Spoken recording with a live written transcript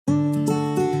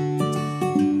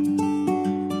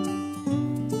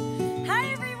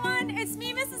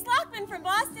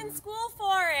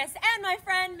my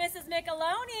friend Mrs.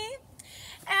 Micheloni.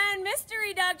 And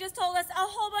Mystery Doug just told us a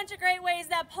whole bunch of great ways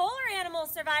that polar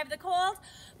animals survive the cold.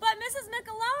 But Mrs.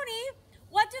 Micheloni,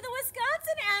 what do the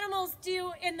Wisconsin animals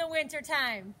do in the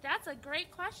wintertime? That's a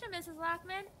great question, Mrs.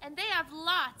 Lockman. And they have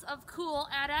lots of cool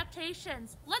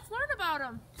adaptations. Let's learn about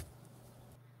them.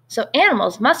 So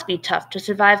animals must be tough to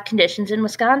survive conditions in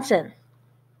Wisconsin.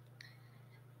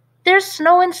 There's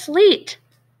snow and sleet.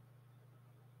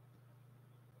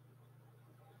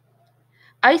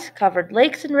 Ice-covered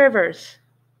lakes and rivers.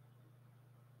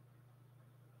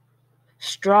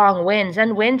 Strong winds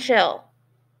and wind chill.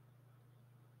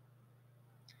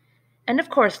 And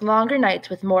of course, longer nights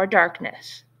with more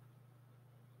darkness.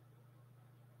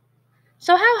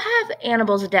 So how have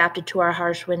animals adapted to our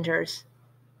harsh winters?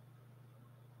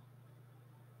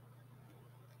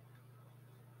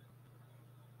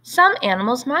 Some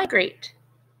animals migrate.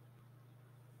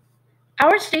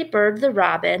 Our state bird, the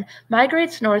robin,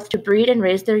 migrates north to breed and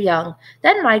raise their young,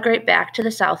 then migrate back to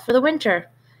the south for the winter.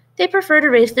 They prefer to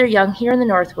raise their young here in the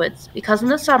Northwoods because in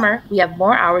the summer we have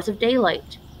more hours of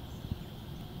daylight.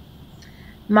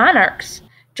 Monarchs.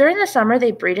 During the summer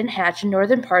they breed and hatch in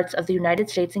northern parts of the United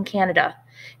States and Canada.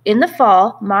 In the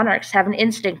fall, monarchs have an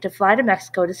instinct to fly to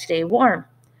Mexico to stay warm.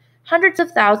 Hundreds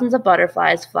of thousands of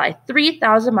butterflies fly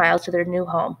 3,000 miles to their new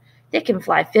home. They can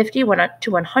fly 50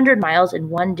 to 100 miles in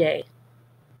one day.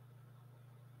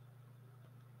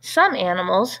 Some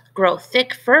animals grow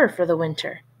thick fur for the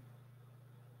winter.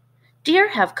 Deer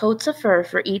have coats of fur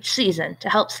for each season to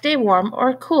help stay warm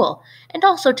or cool, and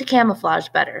also to camouflage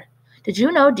better. Did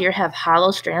you know deer have hollow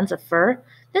strands of fur?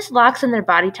 This locks in their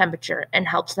body temperature and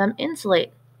helps them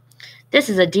insulate. This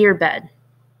is a deer bed.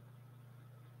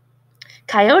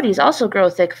 Coyotes also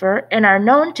grow thick fur and are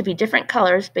known to be different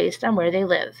colors based on where they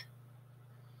live.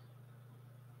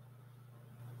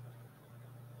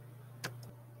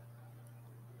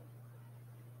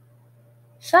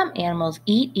 Some animals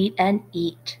eat, and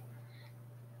eat.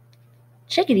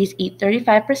 Chickadees eat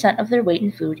 35% of their weight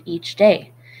in food each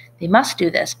day. They must do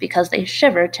this because they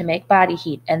shiver to make body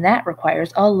heat, and that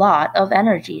requires a lot of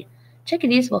energy.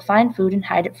 Chickadees will find food and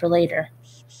hide it for later.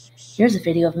 Here's a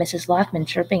video of Mrs. Lockman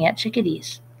chirping at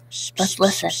chickadees. Let's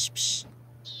listen.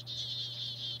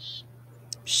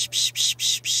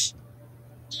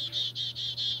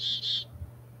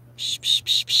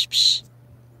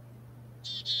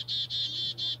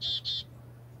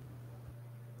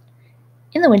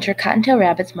 In the winter, cottontail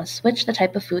rabbits must switch the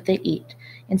type of food they eat.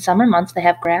 In summer months, they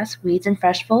have grass, weeds, and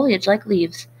fresh foliage like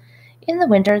leaves. In the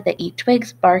winter, they eat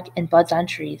twigs, bark, and buds on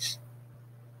trees.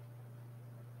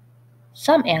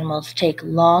 Some animals take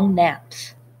long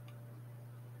naps.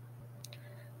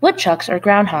 Woodchucks or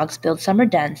groundhogs build summer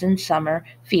dens in summer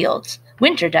fields,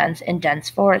 winter dens in dense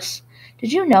forests.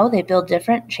 Did you know they build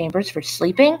different chambers for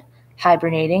sleeping,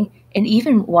 hibernating, and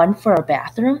even one for a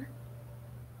bathroom?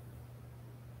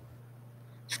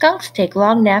 Skunks take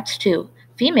long naps too.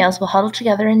 Females will huddle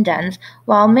together in dens,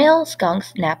 while male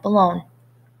skunks nap alone.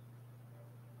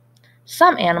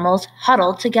 Some animals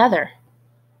huddle together.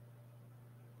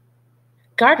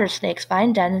 Garter snakes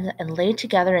find dens and lay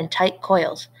together in tight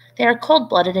coils. They are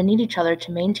cold-blooded and need each other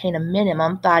to maintain a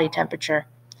minimum body temperature.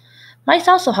 Mice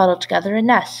also huddle together in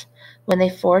nests. When they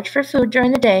forage for food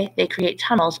during the day, they create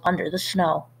tunnels under the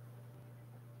snow.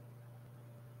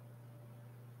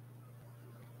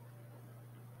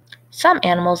 Some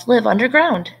animals live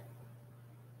underground.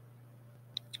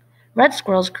 Red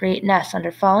squirrels create nests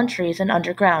under fallen trees and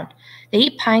underground. They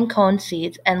eat pine cone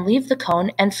seeds and leave the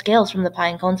cone and scales from the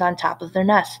pine cones on top of their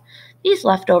nests. These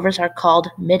leftovers are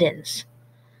called middens.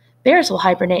 Bears will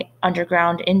hibernate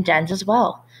underground in dens as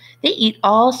well. They eat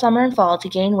all summer and fall to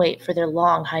gain weight for their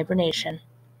long hibernation.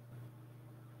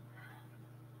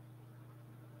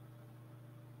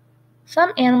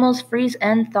 Some animals freeze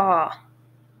and thaw.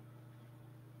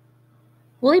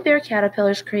 Woolly bear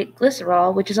caterpillars create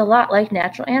glycerol, which is a lot like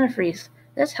natural antifreeze.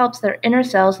 This helps their inner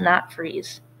cells not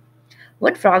freeze.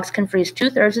 Wood frogs can freeze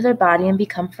 2/3 of their body and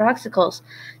become frogsicles.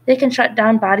 They can shut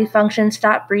down body function,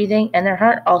 stop breathing, and their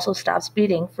heart also stops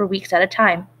beating for weeks at a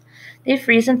time. They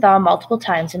freeze and thaw multiple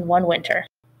times in one winter.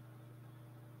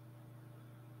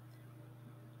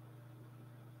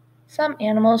 Some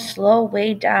animals slow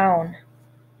way down.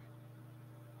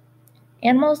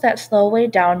 Animals that slow way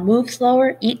down move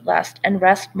slower, eat less, and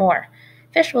rest more.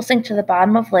 Fish will sink to the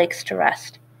bottom of lakes to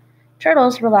rest.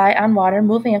 Turtles rely on water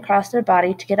moving across their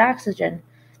body to get oxygen.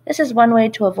 This is one way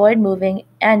to avoid moving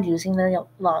and using their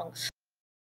lungs.